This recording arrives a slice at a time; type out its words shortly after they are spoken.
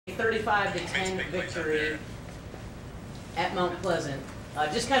35-10 victory at Mount Pleasant.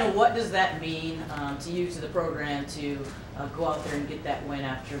 Just kind of what does that mean to you, to the program, to go out there and get that win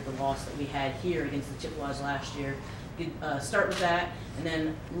after the loss that we had here against the Chippewas last year? Start with that, and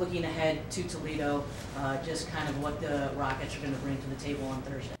then looking ahead to Toledo, just kind of what the Rockets are going to bring to the table on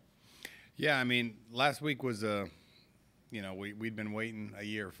Thursday. Yeah, I mean, last week was we'd been waiting a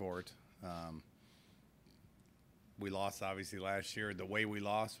year for it. We lost, obviously, last year. The way we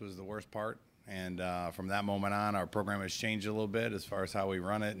lost was the worst part. And from that moment on, our program has changed a little bit as far as how we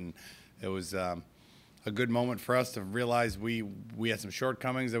run it. And it was a good moment for us to realize we had some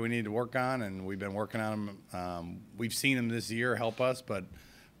shortcomings that we needed to work on, and we've been working on them. We've seen them this year help us, but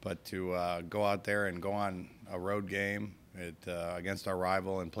to go out there and go on a road game against our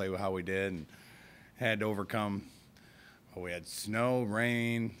rival and play how we did, and had to overcome. We had snow,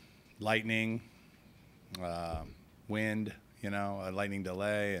 rain, lightning, wind, a lightning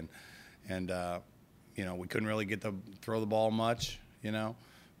delay, and we couldn't really throw the ball much,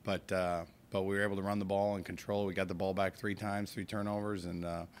 but we were able to run the ball and control. We got the ball back 3 times, 3 turnovers, and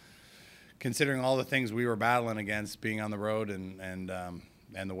considering all the things we were battling against, being on the road and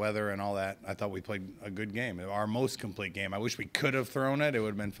the weather and all that, I thought we played a good game, our most complete game. I wish we could have thrown it. It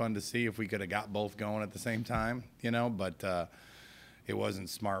would have been fun to see if we could have got both going at the same time, but it wasn't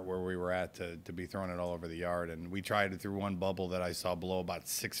smart where we were at to be throwing it all over the yard. And we tried it through one bubble that I saw blow about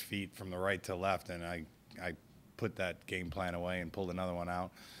 6 feet from the right to left, and I put that game plan away and pulled another one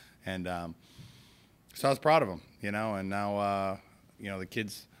out. And so I was proud of them, and now, the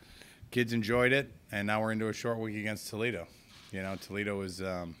kids enjoyed it, and now we're into a short week against Toledo. Toledo is,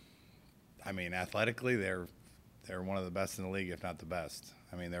 athletically, they're one of the best in the league, if not the best.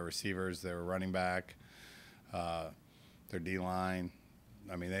 I mean, their receivers, their running back, their D-line,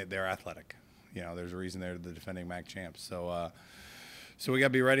 they're athletic. There's a reason they're the defending MAC champs. So we got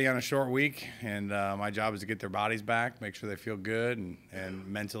to be ready on a short week, and my job is to get their bodies back, make sure they feel good and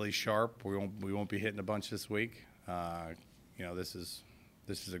mentally sharp. We won't be hitting a bunch this week. This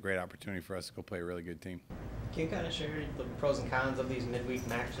is a great opportunity for us to go play a really good team. Can you kind of share the pros and cons of these midweek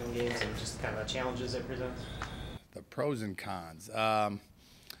MAC games and just kind of the challenges it presents? The pros and cons.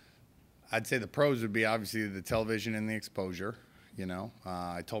 I'd say the pros would be obviously the television and the exposure.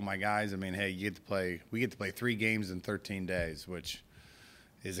 I told my guys, hey, we get to play 3 games in 13 days, which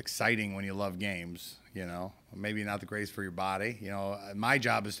is exciting when you love games. Maybe not the greatest for your body. My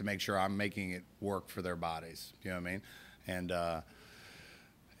job is to make sure I'm making it work for their bodies. You know what I mean? And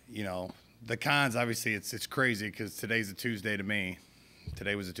the cons, obviously, it's crazy because today's a Tuesday to me.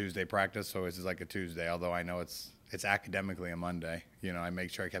 Today was a Tuesday practice, so it's like a Tuesday, although I know it's academically a Monday. I make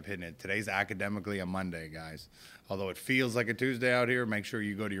sure I kept hitting it. Today's academically a Monday, guys. Although it feels like a Tuesday out here, make sure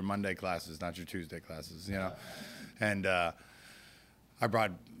you go to your Monday classes, not your Tuesday classes, And I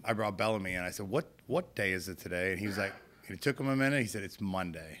brought Bellamy, and I said, what day is it today? And he was like, it took him a minute. He said, it's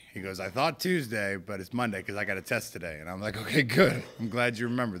Monday. He goes, I thought Tuesday, but it's Monday because I got a test today. And I'm like, okay, good. I'm glad you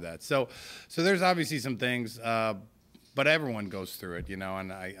remember that. So there's obviously some things, but everyone goes through it, and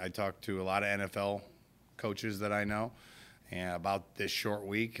I talk to a lot of NFL coaches that I know and about this short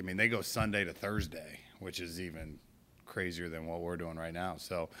week. They go Sunday to Thursday, which is even crazier than what we're doing right now.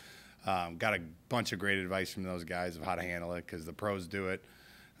 So got a bunch of great advice from those guys of how to handle it because the pros do it.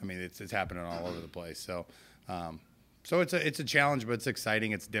 It's happening all over the place. So it's a challenge, but it's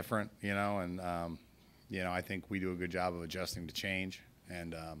exciting. It's different, and I think we do a good job of adjusting to change.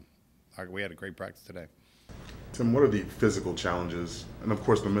 And we had a great practice today. Tim, what are the physical challenges, and of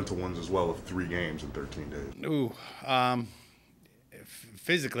course the mental ones as well, of 3 games in 13 days? Ooh,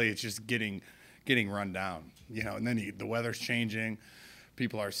 physically it's just getting run down, and then the weather's changing.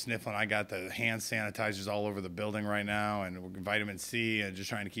 People are sniffling. I got the hand sanitizers all over the building right now, and vitamin C, and just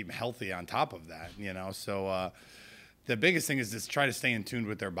trying to keep them healthy on top of that, So the biggest thing is just try to stay in tune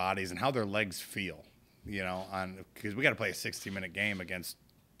with their bodies and how their legs feel, because we got to play a 60-minute game against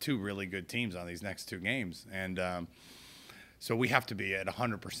 2 really good teams on these next 2 games. And so we have to be at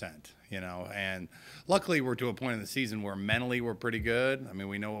 100%, and luckily we're to a point in the season where mentally we're pretty good.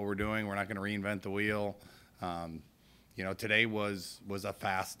 we know what we're doing. We're not going to reinvent the wheel. Today was a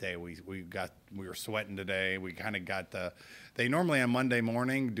fast day. We were sweating today. We kind of got they normally on Monday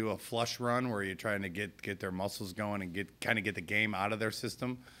morning do a flush run where you're trying to get their muscles going and get the game out of their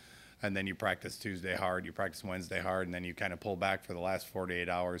system. And then you practice Tuesday hard, you practice Wednesday hard, and then you kind of pull back for the last 48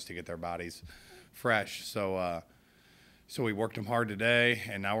 hours to get their bodies fresh. So we worked them hard today,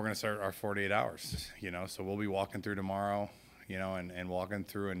 and now we're going to start our 48 hours, So we'll be walking through tomorrow, and walking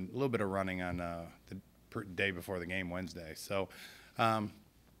through and a little bit of running on the day before the game Wednesday. So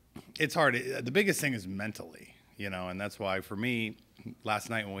it's hard. The biggest thing is mentally, and that's why for me, last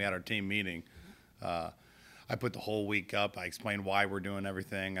night when we had our team meeting, I put the whole week up. I explained why we're doing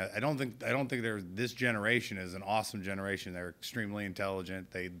everything. I don't think this generation is an awesome generation. They're extremely intelligent.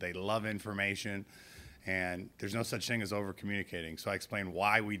 They love information, and there's no such thing as over communicating. So I explained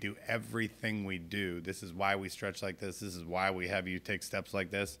why we do everything we do. This is why we stretch like this. This is why we have you take steps like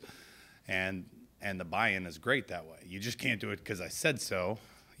this, and the buy-in is great that way. You just can't do it because I said so.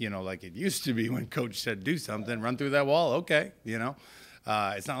 Like it used to be when coach said do something, run through that wall. Okay,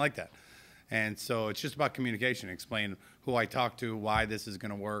 it's not like that. And so it's just about communication. Explain who I talk to, why this is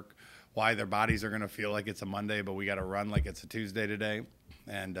going to work, why their bodies are going to feel like it's a Monday, but we got to run like it's a Tuesday today.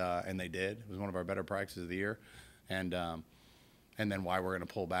 And they did. It was one of our better practices of the year. And then why we're going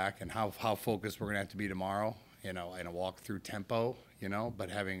to pull back and how focused we're going to have to be tomorrow, in a walk-through tempo, but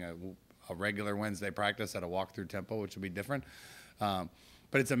having a regular Wednesday practice at a walk-through tempo, which will be different. But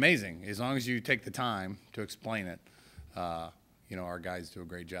it's amazing. As long as you take the time to explain it, our guys do a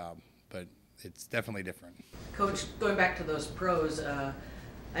great job. But it's definitely different. Coach, going back to those pros, I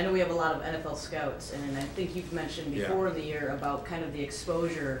know we have a lot of NFL scouts, and I think you've mentioned before in the year about kind of the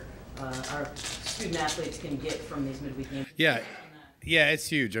exposure our student athletes can get from these midweek games. Yeah, it's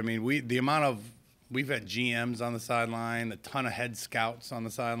huge. I mean, we've had GMs on the sideline, a ton of head scouts on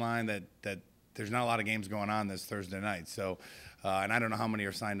the sideline. That there's not a lot of games going on this Thursday night. So, and I don't know how many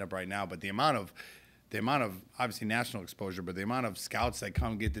are signed up right now, but the amount of obviously national exposure, but the amount of scouts that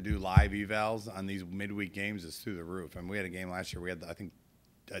get to do live evals on these midweek games is through the roof. And we had a game last year. We had, I think,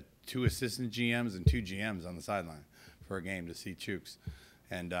 2 assistant GMs and 2 GMs on the sideline for a game to see Chooks.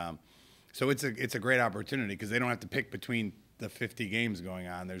 And so it's a great opportunity because they don't have to pick between the 50 games going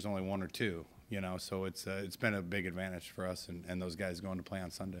on. There's only 1 or 2, So it's been a big advantage for us and those guys going to play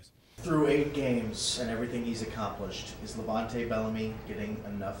on Sundays. Through 8 games and everything he's accomplished, is Levante Bellamy getting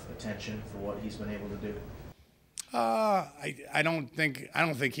enough attention for what he's been able to do? I don't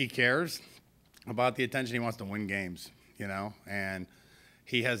think he cares about the attention. He wants to win games, and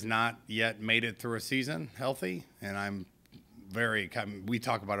he has not yet made it through a season healthy. And we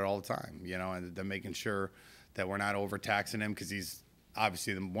talk about it all the time, and they're making sure that we're not overtaxing him because he's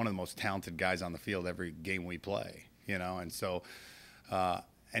obviously one of the most talented guys on the field every game we play, and so.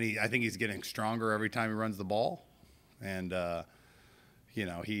 And I think he's getting stronger every time he runs the ball, and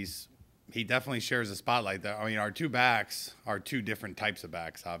he definitely shares a spotlight. I mean, our 2 backs are 2 different types of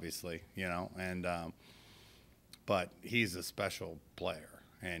backs, obviously, and but he's a special player,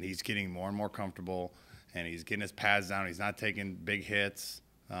 and he's getting more and more comfortable, and he's getting his pads down. He's not taking big hits.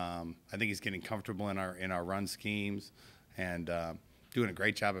 I think he's getting comfortable in our run schemes, and doing a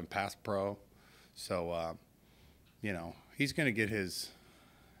great job in pass pro. So he's going to get his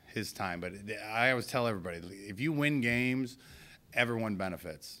time, but I always tell everybody, if you win games, everyone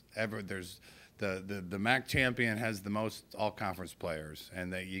benefits. There's the MAC champion has the most all-conference players,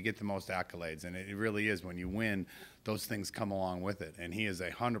 and you get the most accolades, and it really is when you win, those things come along with it. And he is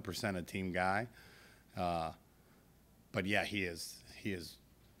 100% a team guy, but yeah, he is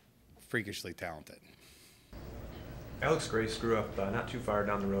freakishly talented. Alex Grace grew up not too far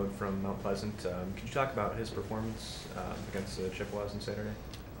down the road from Mount Pleasant. Could you talk about his performance against the Chippewas on Saturday?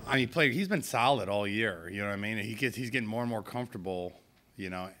 I mean, he's been solid all year. You know what I mean? He's getting more and more comfortable.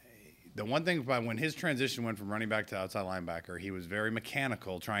 The one thing about when his transition went from running back to outside linebacker, he was very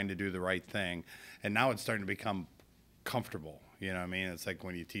mechanical, trying to do the right thing, and now it's starting to become comfortable. You know what I mean? It's like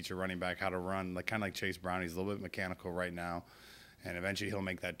when you teach a running back how to run, kind of like Chase Brown. He's a little bit mechanical right now, and eventually he'll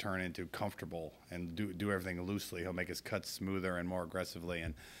make that turn into comfortable and do everything loosely. He'll make his cuts smoother and more aggressively,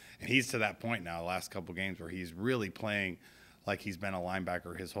 and he's to that point now. The last couple games where he's really playing like he's been a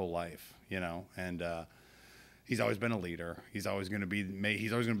linebacker his whole life, and he's always been a leader. He's always going to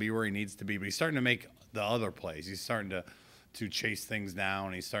be where he needs to be, but he's starting to make the other plays. He's starting to chase things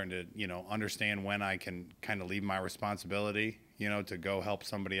down. He's starting to, understand when I can kind of leave my responsibility, to go help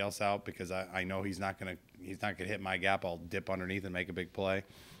somebody else out because I know he's not going to hit my gap. I'll dip underneath and make a big play.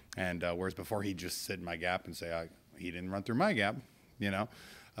 And whereas before he'd just sit in my gap and say, he didn't run through my gap,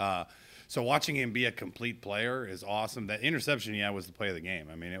 So watching him be a complete player is awesome. That interception, was the play of the game.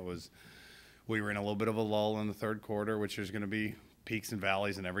 I mean, we were in a little bit of a lull in the third quarter, which there's going to be peaks and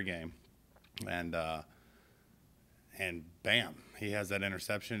valleys in every game. And bam, he has that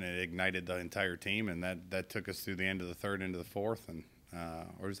interception, and it ignited the entire team, and that took us through the end of the third into the fourth, and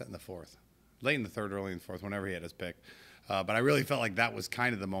or was that in the fourth? Late in the third, early in the fourth, whenever he had his pick. But I really felt like that was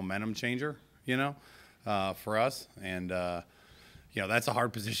kind of the momentum changer, for us. And that's a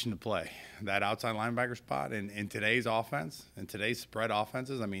hard position to play, that outside linebacker spot. In today's offense, in today's spread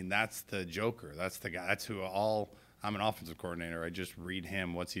offenses, I mean, that's the joker. That's the guy. That's who I'm an offensive coordinator. I just read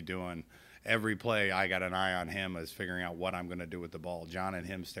him, what's he doing, every play I got an eye on him as figuring out what I'm going to do with the ball. John and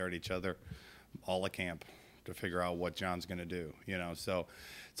him stare at each other all of camp to figure out what John's going to do, you know. So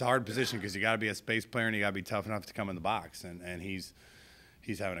it's a hard position because you got to be a space player and you got to be tough enough to come in the box, and he's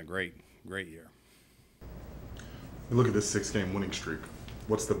having a great year. You look at this 6-game winning streak.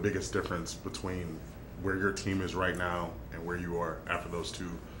 What's the biggest difference between where your team is right now and where you are after those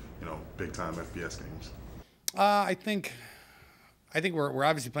two, big-time FBS games? I think we're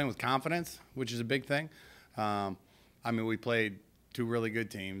obviously playing with confidence, which is a big thing. I mean, we played two really good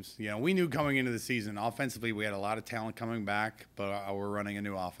teams. You know, we knew coming into the season, offensively, we had a lot of talent coming back, but we're running a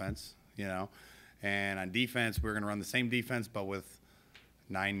new offense, you know. And on defense, we were going to run the same defense, but with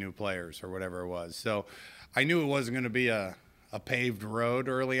 9 new players or whatever it was. So I knew it wasn't going to be a paved road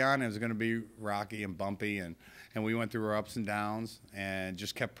early on. It was going to be rocky and bumpy, and we went through our ups and downs and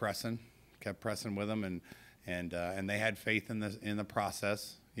just kept pressing with them, and they had faith in the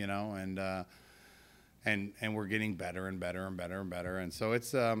process, you know, and we're getting better and better and better and better. And so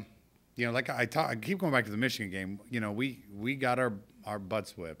it's, you know, like I keep going back to the Michigan game. You know, we got our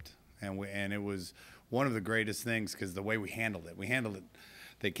butts whipped, and it was one of the greatest things because the way we handled it.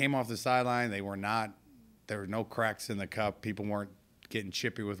 They came off the sideline. There were no cracks in the cup. People weren't getting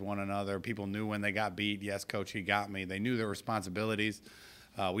chippy with one another. People knew when they got beat. Yes, coach, he got me. They knew their responsibilities.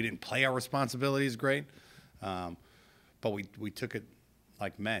 We didn't play our responsibilities great, but we took it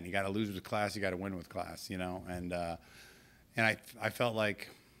like men. You got to lose with class. You got to win with class. You know, and I felt like,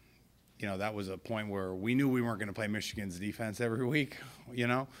 you know, that was a point where we knew we weren't going to play Michigan's defense every week. You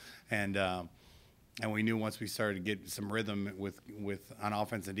know, and we knew once we started to get some rhythm with on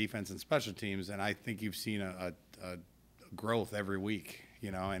offense and defense and special teams, and I think you've seen a growth every week. You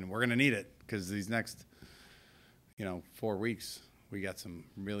know, and we're going to need it because these next, 4 weeks we got some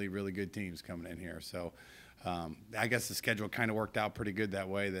really, really good teams coming in here. So I guess the schedule kind of worked out pretty good that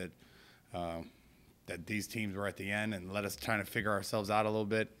way, that these teams were at the end and let us try to figure ourselves out a little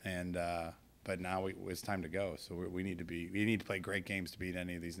bit. And but now it's time to go. So we need to play great games to beat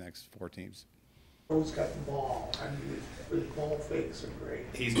any of these next 4 teams. Who's got the ball? I mean, his ball fakes are great.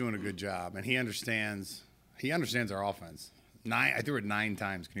 He's doing a good job, and he understands our offense. I threw it 9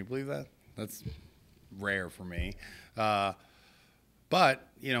 times. Can you believe that? That's rare for me. But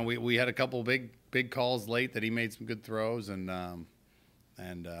we had a couple big calls late that he made some good throws, and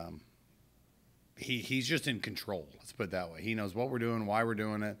he's just in control. Let's put it that way. He knows what we're doing, why we're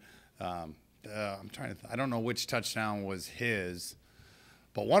doing it. I'm trying to. I don't know which touchdown was his,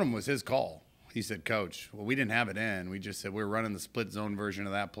 but one of them was his call. He said, "Coach, well, we didn't have it in. We just said we're running the split zone version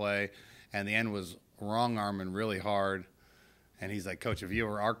of that play, and the end was wrong arming really hard." And he's like, "Coach, if you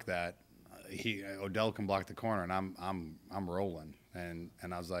ever arc that, Odell can block the corner, and I'm rolling." And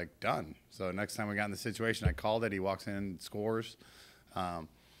I was like, done. So next time we got in the situation, I called it. He walks in and scores.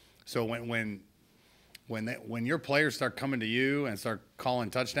 So when your players start coming to you and start calling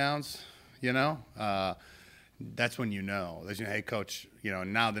touchdowns, that's when you know. Hey, coach,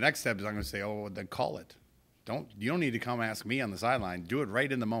 now the next step is I'm going to say, oh, then call it. You don't need to come ask me on the sideline. Do it right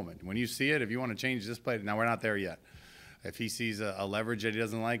in the moment. When you see it, if you want to change this play, now we're not there yet. If he sees a leverage that he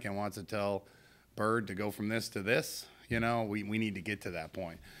doesn't like and wants to tell Bird to go from this to this, we need to get to that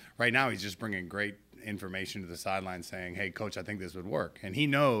point. Right now, he's just bringing great information to the sideline saying, hey, coach, I think this would work. And he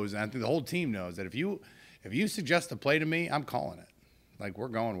knows, and I think the whole team knows, that if you suggest a play to me, I'm calling it. Like,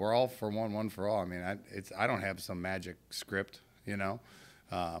 we're all for one for all. I mean, I don't have some magic script,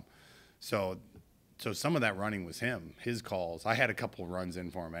 So some of that running was his calls. I had a couple runs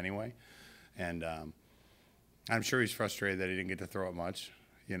in for him anyway. And I'm sure he's frustrated that he didn't get to throw it much,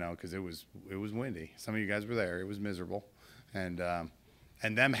 because it was windy. Some of you guys were there. It was miserable. And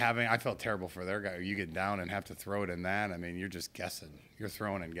them I felt terrible for their guy. You get down and have to throw it in that. I mean, you're just guessing. You're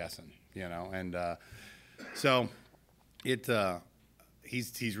throwing and guessing, And so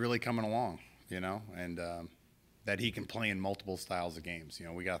he's really coming along, and that he can play in multiple styles of games.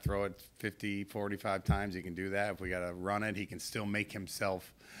 We got to throw it 50, 45 times. He can do that. If we got to run it, he can still make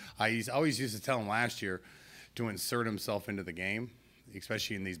himself. I always used to tell him last year to insert himself into the game,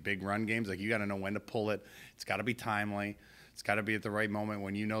 especially in these big run games. Like, you got to know when to pull it. It's got to be timely. It's got to be at the right moment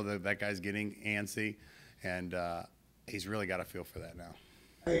when that guy's getting antsy, and he's really got a feel for that now.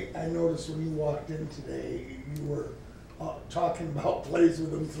 I noticed when you walked in today, you were talking about plays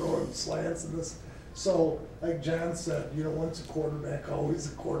with him throwing slants and this. So, like John said, once a quarterback,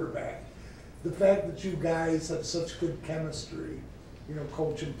 always a quarterback. The fact that you guys have such good chemistry,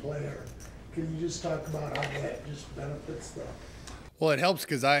 coach and player, can you just talk about how that just benefits them? Well, it helps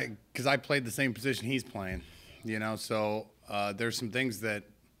because I played the same position he's playing, So there's some things that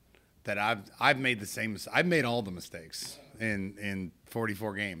I've made the same. I've made all the mistakes. in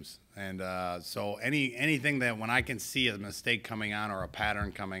 44 games. And so anything that when I can see a mistake coming on or a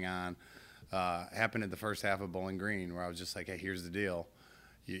pattern coming on, happened in the first half of Bowling Green, where I was just like, hey, here's the deal.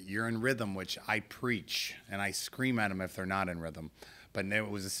 You're in rhythm, which I preach, and I scream at them if they're not in rhythm. But it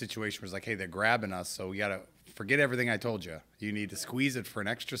was a situation where it's like, hey, they're grabbing us, so we got to forget everything I told you. You need to squeeze it for an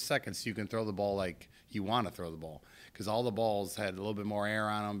extra second so you can throw the ball like you want to throw the ball. Because all the balls had a little bit more air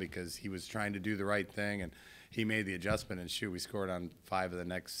on them because he was trying to do the right thing, and he made the adjustment, and shoot, we scored on 5 of the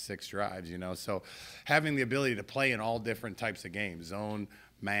next 6 drives, you know. So having the ability to play in all different types of games, zone,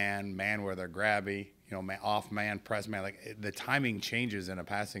 man where they're grabby, you know, off man, press man, like the timing changes in a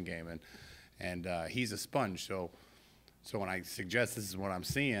passing game, and he's a sponge. So when I suggest this is what I'm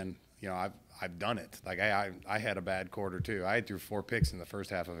seeing, you know, I've done it. Like I had a bad quarter too. I threw 4 picks in the first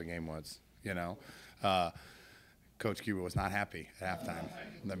half of a game once, you know. Coach Cuba was not happy at halftime.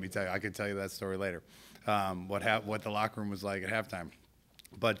 Let me tell you, I could tell you that story later. What the locker room was like at halftime,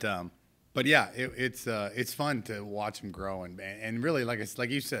 but yeah, it's fun to watch him grow and really like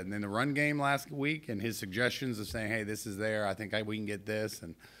you said, in the run game last week and his suggestions of saying, hey, this is there, I think we can get this,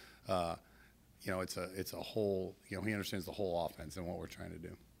 and you know, it's a whole, you know, he understands the whole offense and what we're trying to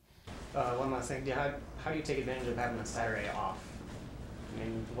do. One last thing, how do you take advantage of having a Saturday off? I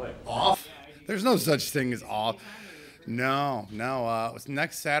mean, what Off? There's no such thing as off. No.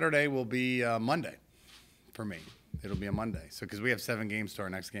 Next Saturday will be Monday for me. It'll be a Monday. So because we have 7 games to our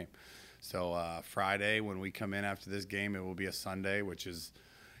next game. So Friday, when we come in after this game, it will be a Sunday, which is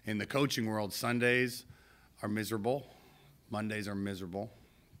in the coaching world. Sundays are miserable. Mondays are miserable.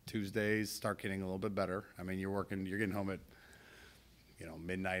 Tuesdays start getting a little bit better. I mean, you're getting home at, you know,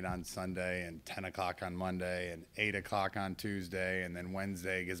 midnight on Sunday and 10 o'clock on Monday and 8 o'clock on Tuesday, and then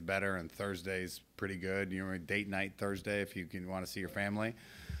Wednesday gets better and Thursday's pretty good. You're date night Thursday if you want to see your family.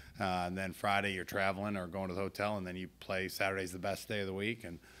 And then Friday you're traveling or going to the hotel, and then you play. Saturday's the best day of the week.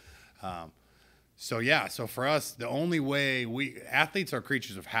 And so for us, the only way athletes are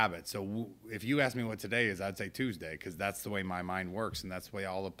creatures of habit. So if you ask me what today is, I'd say Tuesday, because that's the way my mind works and that's the way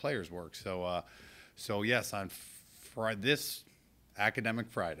all the players work. So yes, on this academic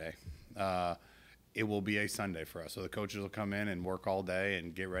Friday, it will be a Sunday for us. So the coaches will come in and work all day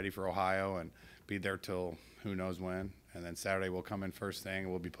and get ready for Ohio and be there till who knows when. And then Saturday we'll come in first thing.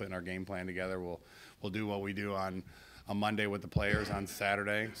 We'll be putting our game plan together. We'll do what we do on a Monday with the players on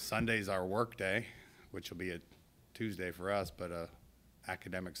Saturday. Sunday's our work day, which will be a Tuesday for us, but a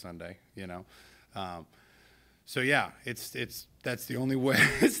academic Sunday, you know. So yeah, that's the only way.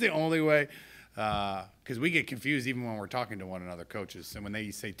 It's the only way. Because we get confused even when we're talking to one another, coaches. And when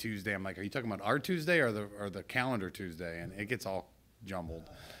they say Tuesday, I'm like, are you talking about our Tuesday or the calendar Tuesday? And it gets all jumbled,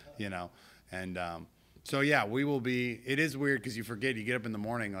 you know. And so yeah, we will be. It is weird because you forget. You get up in the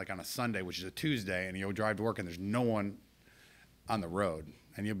morning like on a Sunday, which is a Tuesday, and you'll drive to work and there's no one on the road,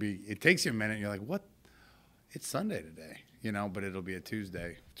 and it takes you a minute. And you're like, what? It's Sunday today, you know. But it'll be a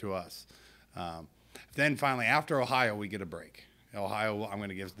Tuesday to us. Then finally, after Ohio, we get a break. Ohio, I'm going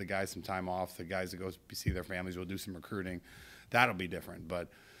to give the guys some time off. The guys that go see their families will do some recruiting. That'll be different. But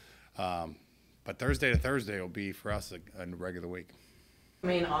Thursday to Thursday will be for us a regular week.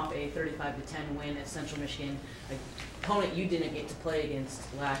 Coming off a 35-10 win at Central Michigan, an opponent you didn't get to play against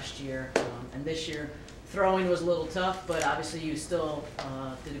last year, and this year throwing was a little tough, but obviously you still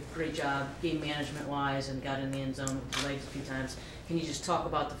did a great job game management-wise and got in the end zone with your legs a few times. Can you just talk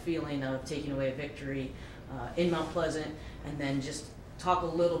about the feeling of taking away a victory in Mount Pleasant, and then just talk a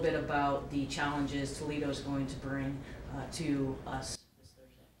little bit about the challenges Toledo is going to bring to us this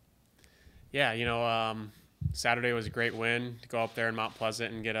Thursday? Yeah, you know, Saturday was a great win to go up there in Mount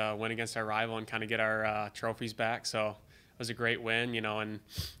Pleasant and get a win against our rival and kind of get our trophies back. So it was a great win, you know, and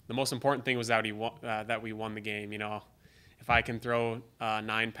the most important thing was that we won the game. You know, if I can throw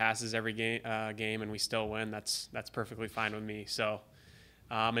 9 passes every game and we still win, that's perfectly fine with me. So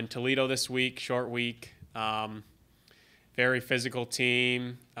in Toledo this week, short week. Very physical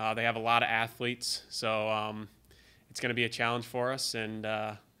team. They have a lot of athletes, so it's going to be a challenge for us, and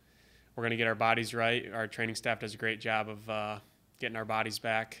we're going to get our bodies right. Our training staff does a great job of getting our bodies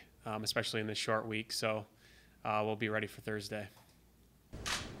back, especially in this short week, so we'll be ready for Thursday.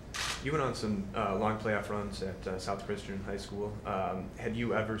 You went on some long playoff runs at South Christian High School. Had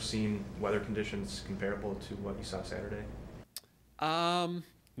you ever seen weather conditions comparable to what you saw Saturday?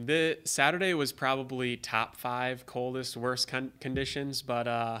 The Saturday was probably top 5 coldest, worst conditions, but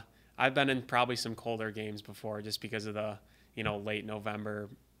I've been in probably some colder games before just because of the, you know, late November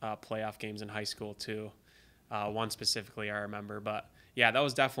playoff games in high school too. One specifically I remember, but yeah, that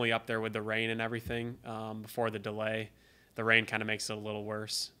was definitely up there with the rain and everything before the delay. The rain kind of makes it a little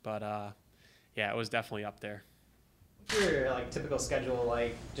worse, but yeah, it was definitely up there. Your like typical schedule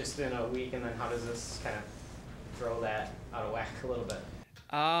like just in a week, and then how does this kind of throw that out of whack a little bit?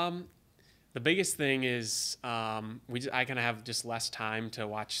 The biggest thing is I kind of have just less time to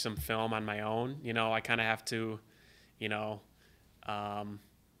watch some film on my own. You know, I kind of have to, you know, I'll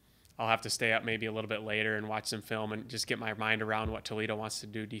have to stay up maybe a little bit later and watch some film and just get my mind around what Toledo wants to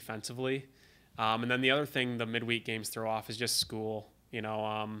do defensively. And then the other thing the midweek games throw off is just school. You know,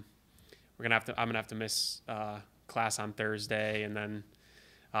 I'm gonna have to miss class on Thursday, and then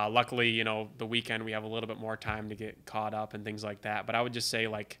luckily, you know, the weekend we have a little bit more time to get caught up and things like that. But I would just say,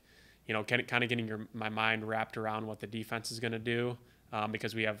 like, you know, kind of getting my mind wrapped around what the defense is going to do,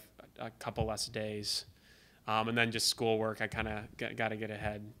 because we have a couple less days. And then just schoolwork, I kind of got to get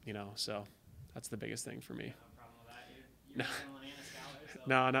ahead, you know, so that's the biggest thing for me. No,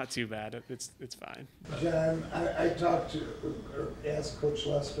 no, not too bad. It's fine. John, I talked to, or asked Coach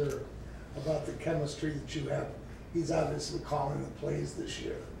Lester about the chemistry that you have. He's obviously calling the plays this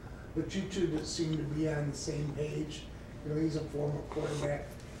year, but you two just seem to be on the same page. You know, he's a former quarterback.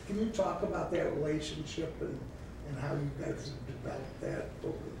 Can you talk about that relationship and how you guys have developed that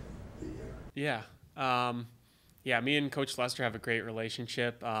over the year? Yeah. Yeah, me and Coach Lester have a great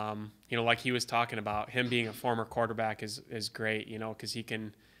relationship. You know, like he was talking about, him being a former quarterback is great, you know, because he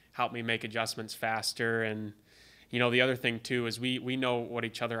can help me make adjustments faster. And, you know, the other thing, too, is we know what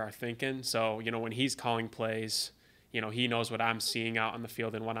each other are thinking. So, you know, when he's calling plays, you know, he knows what I'm seeing out on the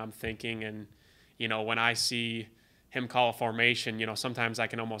field and what I'm thinking. And, you know, when I see him call a formation, you know, sometimes I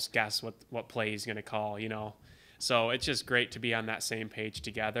can almost guess what play he's going to call, you know. So it's just great to be on that same page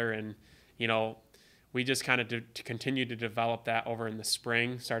together. And, you know, we just kind of to continue to develop that over in the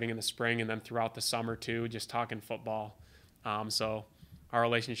spring, starting in the spring and then throughout the summer too, just talking football. So our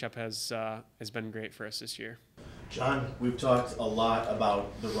relationship has been great for us this year. John, we've talked a lot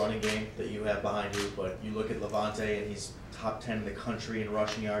about the running game that you have behind you, but you look at Levante and he's top 10 in the country in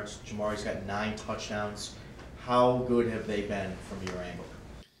rushing yards. Jamari's got 9 touchdowns. How good have they been from your angle?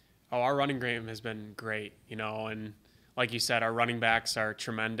 Oh, our running game has been great, you know, and like you said, our running backs are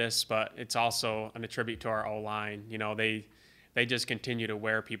tremendous, but it's also an attribute to our O-line. You know, they just continue to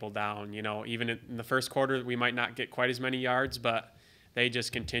wear people down. You know, even in the first quarter, we might not get quite as many yards, but they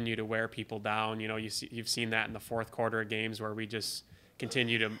just continue to wear people down. You know, you've seen that in the fourth quarter of games where we just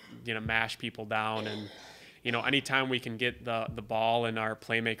continue to, you know, mash people down. And, you know, anytime we can get the ball in our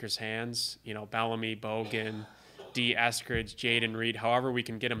playmakers' hands, you know, Bellamy, Bogan, D. Eskridge, Jaden Reed, however we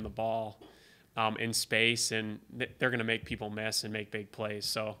can get them the ball in space, and they're going to make people miss and make big plays.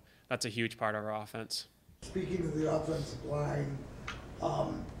 So that's a huge part of our offense. Speaking of the offensive line,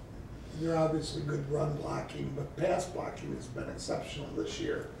 you're obviously good run blocking, but pass blocking has been exceptional this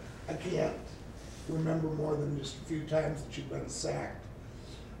year. I can't remember more than just a few times that you've been sacked.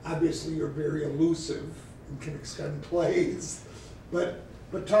 Obviously, you're very elusive and can extend plays, but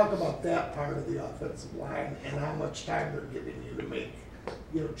talk about that part of the offensive line and how much time they're giving you to make,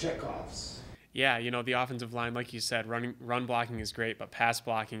 you know, checkoffs. Yeah, you know, the offensive line, like you said, run blocking is great, but pass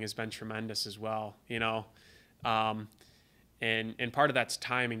blocking has been tremendous as well, you know. And part of that's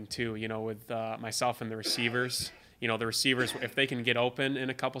timing too, you know, with myself and the receivers. You know, the receivers, if they can get open in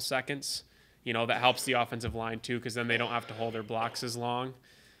a couple seconds, you know, that helps the offensive line too, because then they don't have to hold their blocks as long.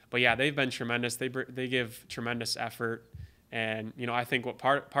 But yeah, they've been tremendous. They give tremendous effort. And, you know, I think what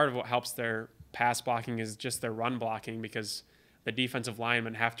part of what helps their pass blocking is just their run blocking, because the defensive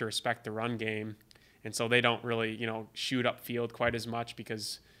linemen have to respect the run game. And so they don't really, you know, shoot up field quite as much,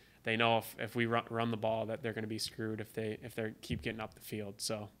 because they know if we run the ball that they're going to be screwed if they keep getting up the field.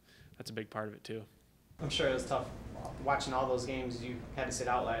 So that's a big part of it too. I'm sure it was tough watching all those games. You had to sit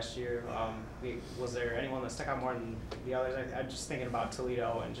out last year. Was there anyone that stuck out more than the others? I'm just thinking about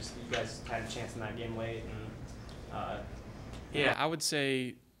Toledo, and just you guys had a chance in that game late. And yeah, I would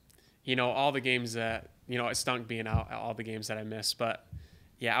say, you know, all the games that, you know, it stunk being out, all the games that I missed. But,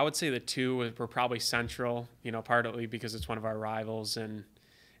 yeah, I would say the two were probably Central, you know, partly because it's one of our rivals, and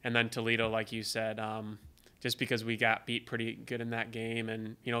then Toledo, like you said, just because we got beat pretty good in that game.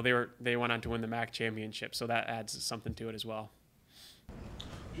 And, you know, they went on to win the MAC championship, so that adds something to it as well.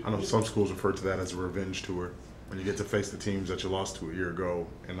 I know some schools refer to that as a revenge tour, when you get to face the teams that you lost to a year ago.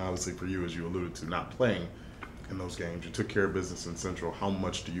 And obviously for you, as you alluded to, not playing in those games, you took care of business in Central. How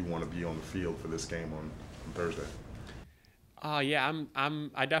much do you want to be on the field for this game on Thursday? Yeah,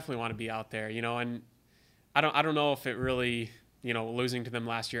 I definitely want to be out there, you know, and I don't know if it really, you know, losing to them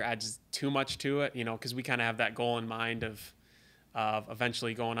last year adds too much to it, you know, because we kind of have that goal in mind of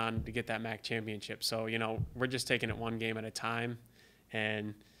eventually going on to get that MAC championship. So, you know, we're just taking it one game at a time,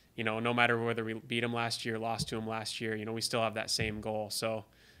 and, you know, no matter whether we beat them last year, lost to them last year, you know, we still have that same goal. So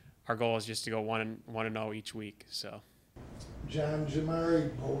our goal is just to go 1-0 each week. So. John Jamari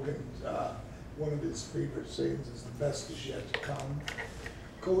Bogan, one of his favorite sayings is the best is yet to come.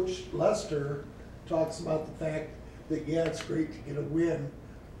 Coach Lester talks about the fact that, yeah, it's great to get a win,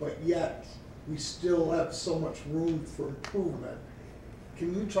 but yet we still have so much room for improvement.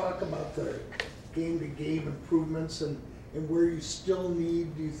 Can you talk about the game-to-game improvements and where you still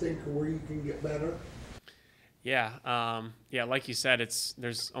need, do you think, or where you can get better? Yeah, like you said,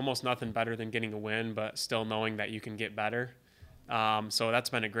 there's almost nothing better than getting a win, but still knowing that you can get better. So that's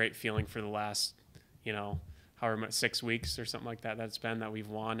been a great feeling for the last, however much, 6 weeks or something like that that's been that we've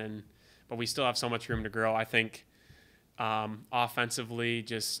won, but we still have so much room to grow. I think offensively,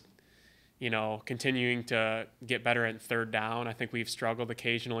 just continuing to get better at third down. I think we've struggled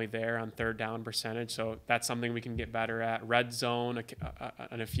occasionally there on third down percentage, so that's something we can get better at. Red zone,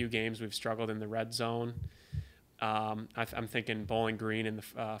 in a few games we've struggled in the red zone. I'm thinking Bowling Green in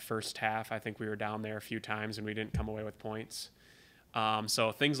the first half. I think we were down there a few times and we didn't come away with points.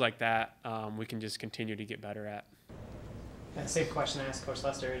 So things like that we can just continue to get better at. Yeah, same question I asked Coach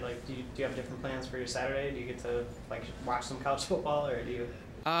Lester. Like, do you have different plans for your Saturday? Do you get to watch some college football, or do you?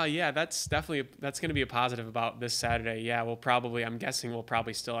 Yeah, that's going to be a positive about this Saturday. Yeah, I'm guessing we'll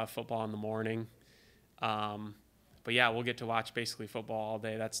probably still have football in the morning. But yeah, we'll get to watch basically football all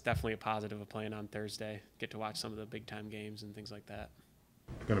day. That's definitely a positive of playing on Thursday. Get to watch some of the big time games and things like that.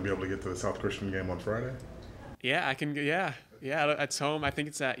 Going to be able to get to the South Christian game on Friday? Yeah, I can. Yeah, it's home. I think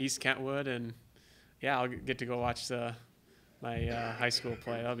it's at East Kentwood, and yeah, I'll get to go watch my high school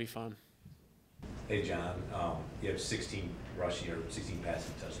play. That'll be fun. Hey John, you have 16 passing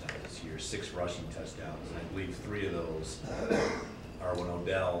touchdowns this year, 6 rushing touchdowns, and I believe 3 of those are when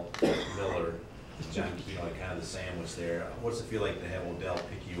Odell, Miller, and John Keno are kind of the sandwich there. What's it feel like to have Odell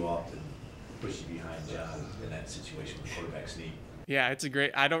pick you up and push you behind John in that situation with quarterback sneak? Yeah,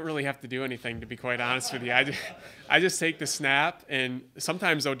 I don't really have to do anything, to be quite honest with you. I just take the snap, and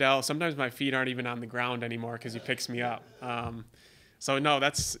sometimes my feet aren't even on the ground anymore because he picks me up. So no,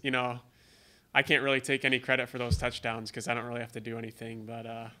 that's, I can't really take any credit for those touchdowns because I don't really have to do anything.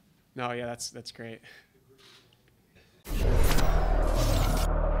 But no, yeah, that's great.